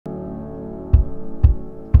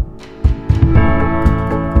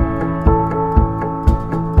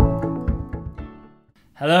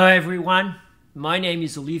Hello everyone, my name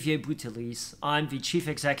is Olivier Boutelis. I'm the Chief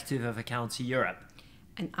Executive of Accountancy Europe.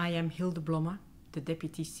 And I am Hilde Blomme, the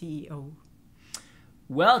Deputy CEO.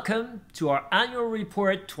 Welcome to our Annual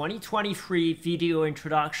Report 2023 video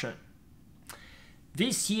introduction.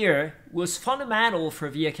 This year was fundamental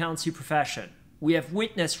for the accountancy profession. We have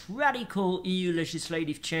witnessed radical EU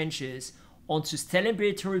legislative changes on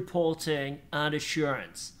sustainability reporting and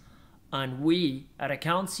assurance. And we at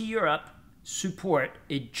Accountancy Europe support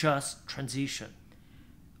a just transition.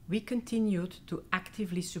 We continued to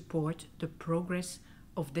actively support the progress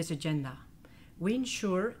of this agenda. We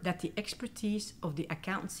ensure that the expertise of the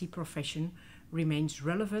accountancy profession remains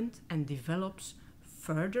relevant and develops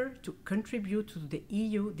further to contribute to the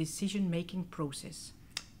EU decision-making process.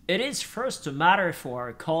 It is first a matter for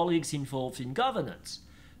our colleagues involved in governance.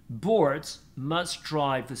 Boards must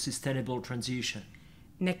drive the sustainable transition.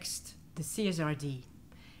 Next, the CSRD.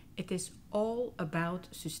 It is all about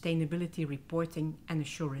sustainability reporting and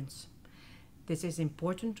assurance. This is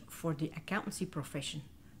important for the accountancy profession,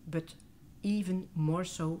 but even more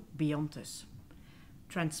so beyond us.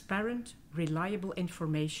 Transparent, reliable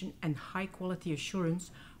information and high-quality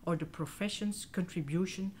assurance are the profession's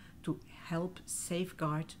contribution to help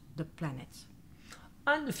safeguard the planet.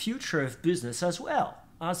 And the future of business as well,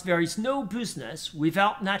 as there is no business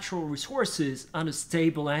without natural resources and a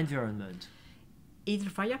stable environment.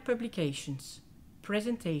 Either via publications,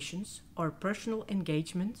 presentations or personal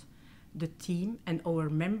engagement, the team and our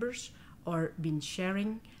members are been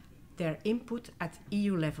sharing their input at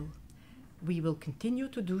EU level. We will continue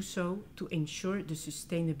to do so to ensure the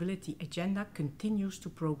sustainability agenda continues to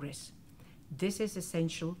progress. This is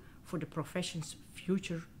essential for the profession's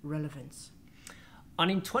future relevance.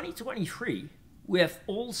 And in 2023, we have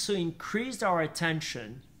also increased our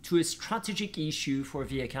attention to a strategic issue for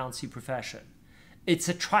the accountancy profession: its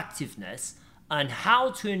attractiveness and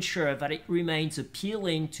how to ensure that it remains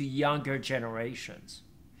appealing to younger generations.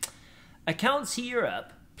 Accountancy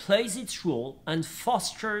Europe plays its role and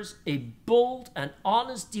fosters a bold and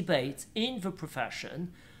honest debate in the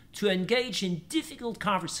profession to engage in difficult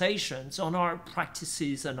conversations on our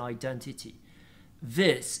practices and identity.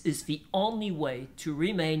 This is the only way to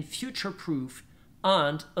remain future-proof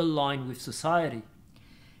and align with society.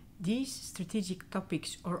 These strategic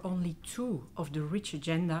topics are only two of the rich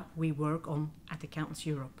agenda we work on at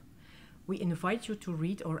Accountancy Europe. We invite you to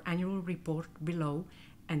read our annual report below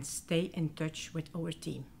and stay in touch with our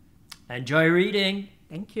team. Enjoy reading!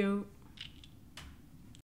 Thank you.